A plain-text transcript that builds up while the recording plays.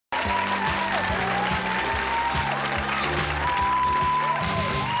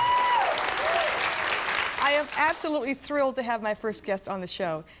absolutely thrilled to have my first guest on the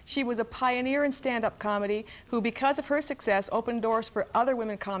show. She was a pioneer in stand-up comedy who, because of her success, opened doors for other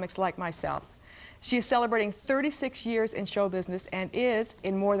women comics like myself. She is celebrating 36 years in show business and is,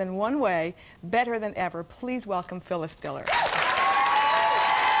 in more than one way, better than ever. Please welcome Phyllis Diller.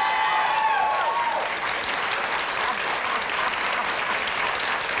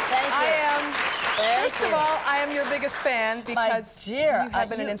 First of all, I am your biggest fan because you have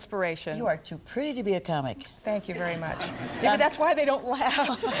been an inspiration. You are too pretty to be a comic. Thank you very much. Maybe that's why they don't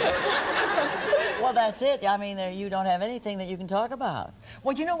laugh. Well, that's it. I mean, you don't have anything that you can talk about.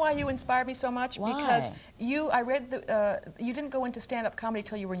 Well, you know why you inspire me so much? Why? Because I read you didn't go into stand-up comedy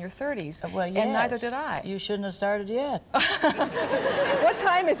till you were in your 30s. Well, yes. And neither did I. You shouldn't have started yet. What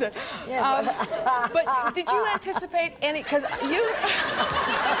time is it? Yeah, but did you anticipate any, because you...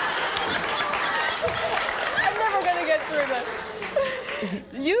 I'm never going to get through this.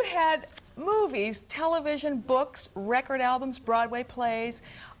 You had movies, television, books, record albums, Broadway plays,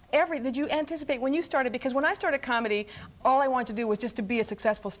 everything. Did you anticipate when you started? Because when I started comedy, all I wanted to do was just to be a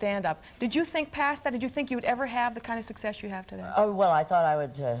successful stand-up. Did you think past that? Did you think you would ever have the kind of success you have today? Oh, well, I thought I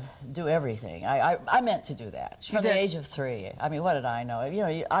would do everything. I meant to do that from the age of 3. I mean, what did I know? You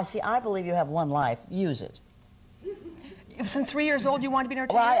know, I believe you have one life. Use it. Since 3 years old, you wanted to be an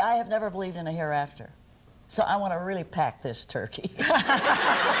entertainer? Well, I have never believed in a hereafter. So I want to really pack this turkey.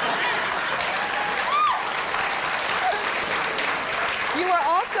 You are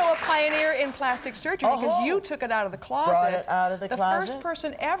also a pioneer in plastic surgery because you took it out of the closet. Brought it out of the closet. The first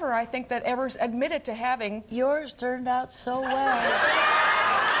person ever, I think, that ever admitted to having... Yours turned out so well.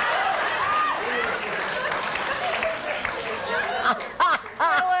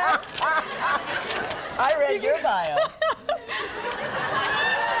 I read your bio.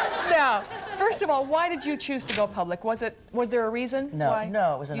 Now, first of all, why did you choose to go public? Was there a reason? No, why?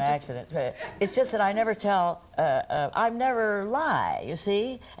 no, it was an accident. It's just that I never I never lie, you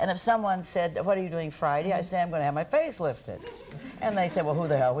see? And if someone said, what are you doing Friday? I say, I'm going to have my face lifted. And they said, well, who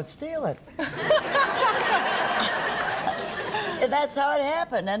the hell would steal it? And that's how it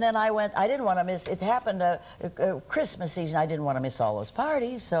happened. And then I didn't want to miss, it happened Christmas season, I didn't want to miss all those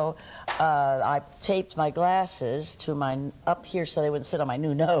parties, so I taped my glasses to up here so they wouldn't sit on my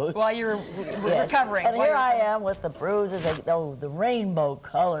new nose. While you were recovering. And here I am with the bruises, the rainbow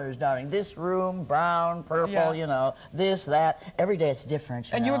colors, darling. This room, brown, purple, you know, this, that. Every day it's different,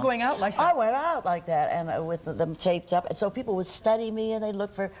 And you were going out like that? I went out like that, and with them taped up. And so people would study me, and they'd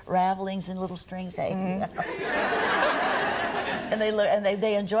look for ravelings and little strings. And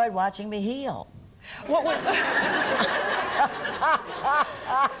they enjoyed watching me heal. What was... I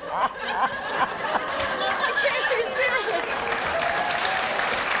can't be serious.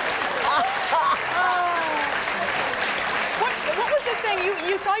 What was the thing?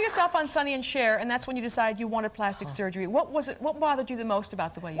 You saw yourself on Sonny and Cher, and that's when you decided you wanted plastic surgery. What was it? What bothered you the most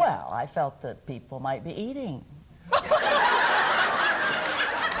about the way you... Well, I felt that people might be eating.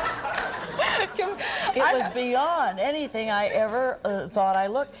 It was beyond anything I ever thought I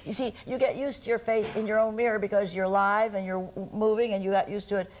looked. You see, you get used to your face in your own mirror because you're live and you're moving, and you got used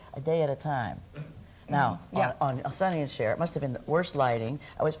to it a day at a time. Now, on Sonny and Cher, it must have been the worst lighting.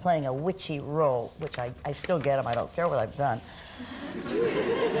 I was playing a witchy role, which I still get them. I don't care what I've done.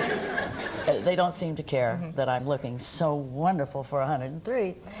 They don't seem to care that I'm looking so wonderful for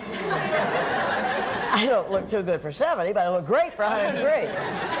 103. I don't look too good for 70, but I look great for 103.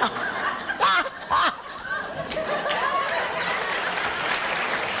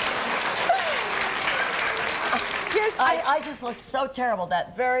 I just looked so terrible.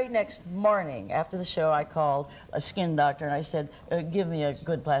 That very next morning after the show, I called a skin doctor and I said, give me a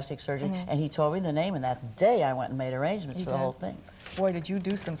good plastic surgeon. And he told me the name, and that day I went and made arrangements for the whole thing. Boy, did you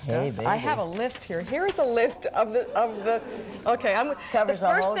do some stuff. Hey, baby. I have a list here. Here is a list of the okay, Covers the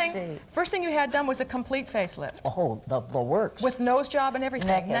first thing. First thing you had done was a complete facelift. Oh, the works. With nose job and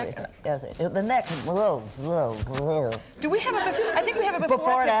everything. Everything. Yes, the neck. Whoa. Do we have a before? I think we have a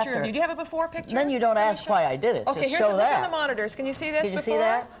before and picture. after. Do you have a before picture? Then you don't ask why I did it. Okay, just here's a show look that. on the monitors. Can you see this? Can you before? see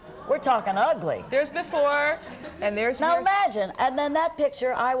that? We're talking ugly. There's before, and there's... Now imagine, and then that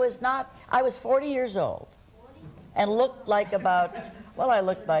picture, I was 40 years old, and looked like about, well, I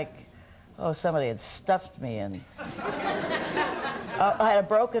looked like, oh, somebody had stuffed me, and I had a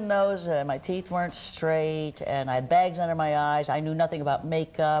broken nose, my teeth weren't straight, and I had bags under my eyes. I knew nothing about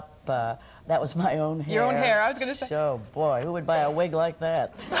makeup. That was my own hair. Your own hair, I was going to say. So, boy, who would buy a wig like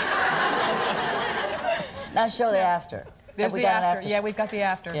that? Now show the after. There's the after. Yeah, we've got the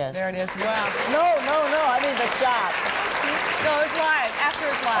after. Yes. There it is. Wow. No, I mean the shot. No, it's live. After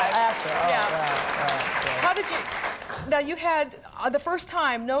is live. Oh, after. Oh, yeah. Right. How did you... Now, you had the first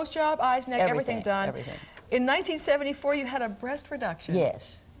time, nose job, eyes, neck, everything done. Everything. In 1974, you had a breast reduction.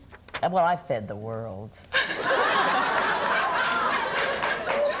 Yes. Well, I fed the world.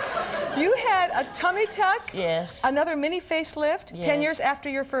 You had a tummy tuck. Yes. Another mini facelift. Yes. 10 years after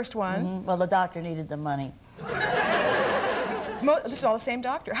your first one. Mm-hmm. Well, the doctor needed the money. This is all the same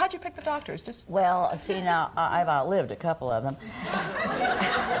doctor. How'd you pick the doctors? Just. Well, see, now, I've outlived a couple of them.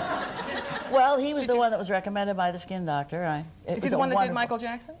 Well, he was the one that was recommended by the skin doctor. Is he the one that did Michael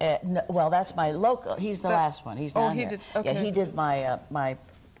Jackson? No, well, that's my local. He's the last one. He's down he here. did. Okay. Yeah, he did my my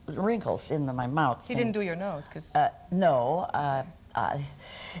wrinkles in my mouth. He didn't do your nose, because. No.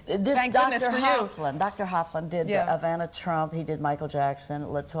 This Thank Dr. goodness for you. Hoffman, Dr. Hoffman did Havana Trump. He did Michael Jackson,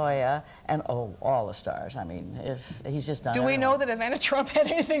 LaToya, and all the stars. I mean, if he's just done. Do we know that Havana Trump had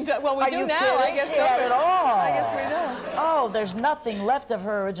anything to? Well, we do now. Kidding? I guess. She had it all. I guess we know. Oh, there's nothing left of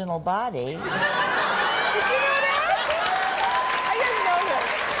her original body. Did you know that? I didn't know this.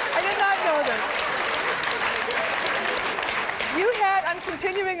 I did not know this. You had, I'm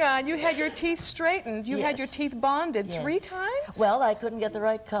continuing on, you had your teeth straightened. You had your teeth bonded 3 times? Well, I couldn't get the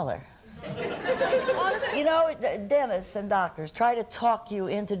right color. Honestly? You know, dentists and doctors try to talk you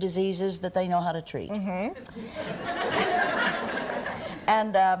into diseases that they know how to treat. Mm-hmm.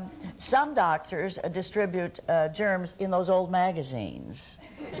 And some doctors distribute germs in those old magazines.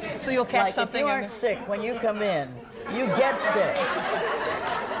 So you'll catch like something. If you aren't sick when you come in, you get sick.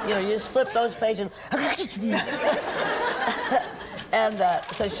 You know, you just flip those pages. And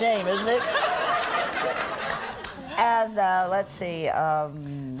it's a shame, isn't it? And let's see.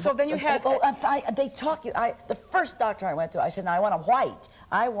 So then you had. They talk you. The first doctor I went to, I said, "No, I want a white.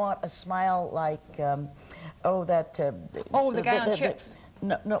 I want a smile like, the guy on Chips.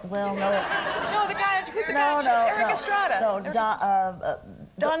 No, well, no. No, the guy. Who's the guy? Eric Estrada. No,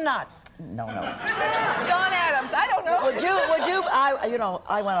 Don Knotts. No. Don Adams. I don't know. Would you?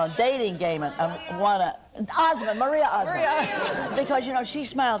 I went on a dating game and won a Maria Osmond. Because she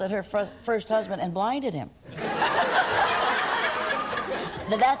smiled at her first husband and blinded him.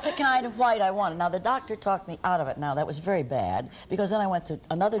 Now, that's the kind of white I wanted. Now, the doctor talked me out of it. Now, that was very bad, because then I went to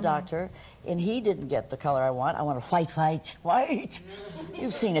another doctor, and he didn't get the color I want. I wanted white.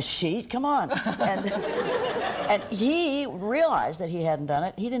 You've seen a sheet. Come on. And he realized that he hadn't done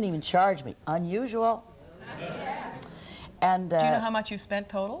it. He didn't even charge me. Unusual. And do you know how much you spent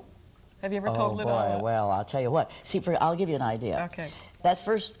total? Have you ever totaled it all? Oh, boy, well, I'll tell you what. See, I'll give you an idea. Okay. That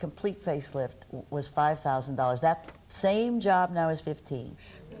first complete facelift was $5,000. That same job now is $15,000.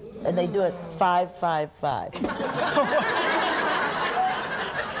 And they do it 5-5-5.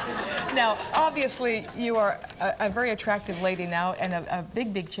 Now, obviously, you are a very attractive lady now, and a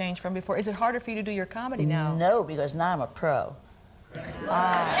big change from before. Is it harder for you to do your comedy now? No, because now I'm a pro. So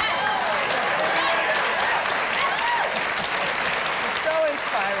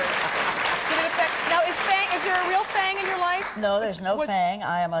inspiring. Did it affect? Now, is there a real fang in your life? No, there's no fang.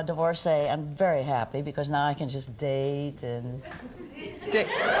 I am a divorcee. I'm very happy because now I can just date and... Date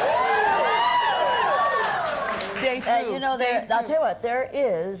who? I'll tell you what, there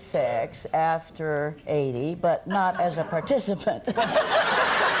is sex after 80, but not as a participant.